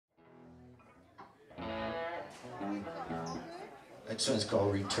Next one's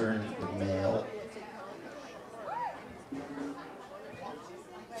called Return the Mail.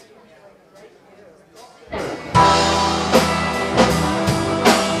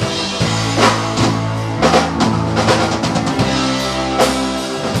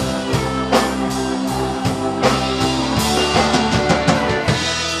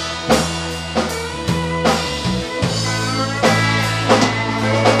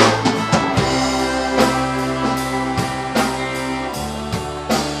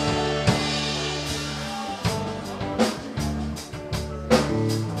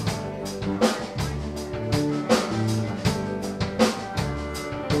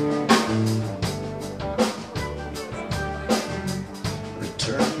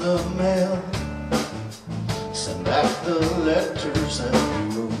 Return the mail, send back the letters that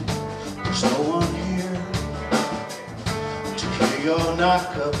you wrote. There's no one here to hear your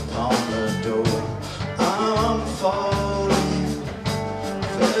knock upon the door. I'm falling,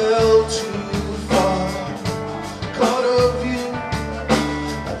 fell too far, caught of you.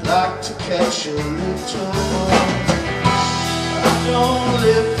 I'd like to catch a little more. I don't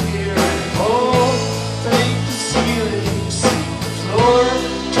live here anymore. Paint the ceiling, sweep the floor,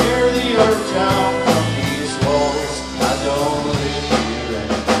 tear the earth down from these walls. I don't live here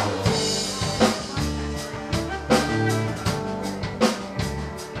anymore.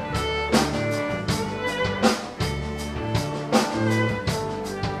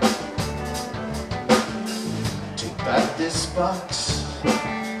 Take back this box,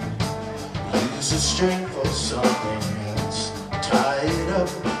 use a string for something else, tie it up,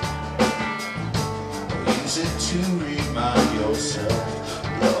 use it to remind yourself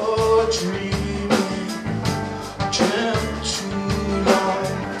you're dreaming, dreamt too long,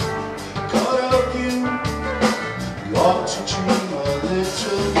 caught up you ought to dream a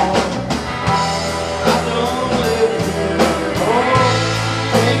little more. I don't live here anymore.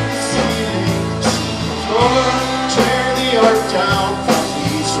 Take the ceiling, sweep the floor, tear the art down from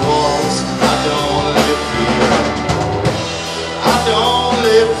these walls. I don't live here anymore. I don't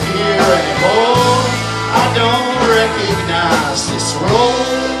live here anymore. I don't recognize this road.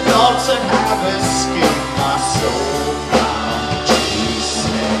 Thoughts that have escaped my soul. I'm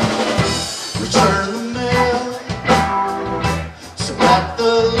chasing. Return the mail, send back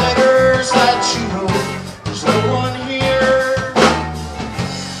the letters that you wrote. There's no one here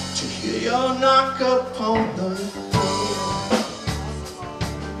to hear your knock upon the door.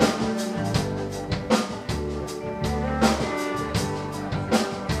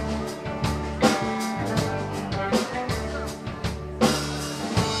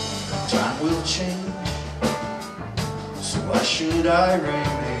 Time will change, so why should I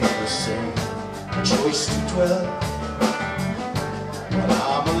remain the same? A choice to dwell while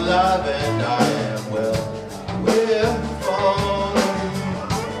I'm alive and I am well. We're falling,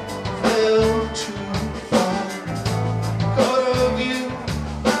 fell too far, caught of you.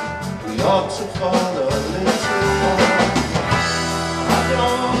 We ought to fall a little more. I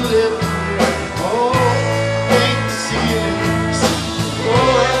don't live here anymore. Paint the ceiling, sweep the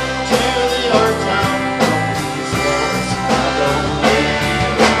floor, tear the art down from these walls. I don't live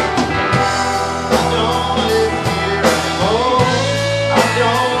here. I don't live here anymore. I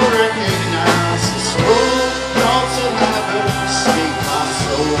don't recognize this road. Thoughts that haven't escaped my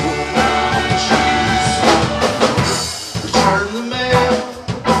soul. I'm choosing. Return the mail,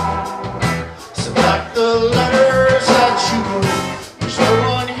 send back the letters that you wrote. There's no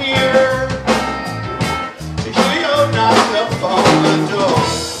one here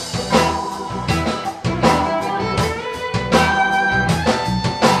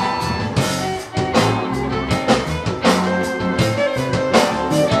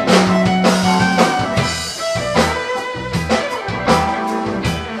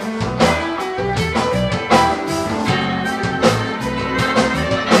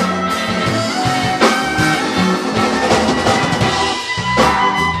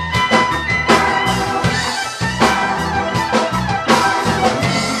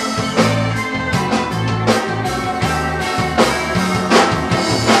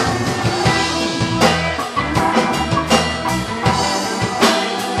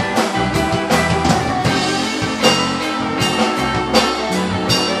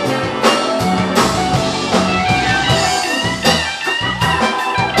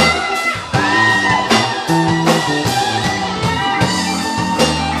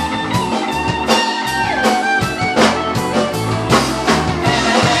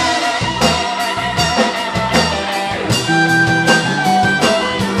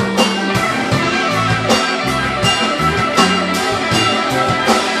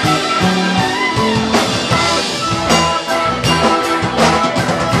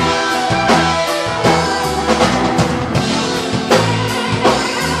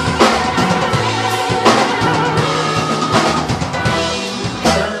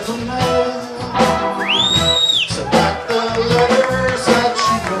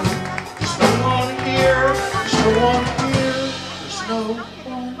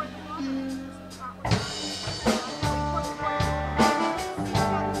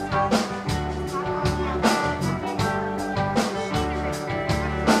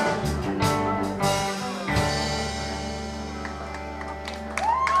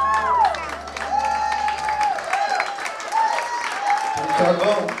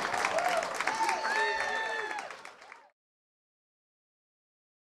gotta go.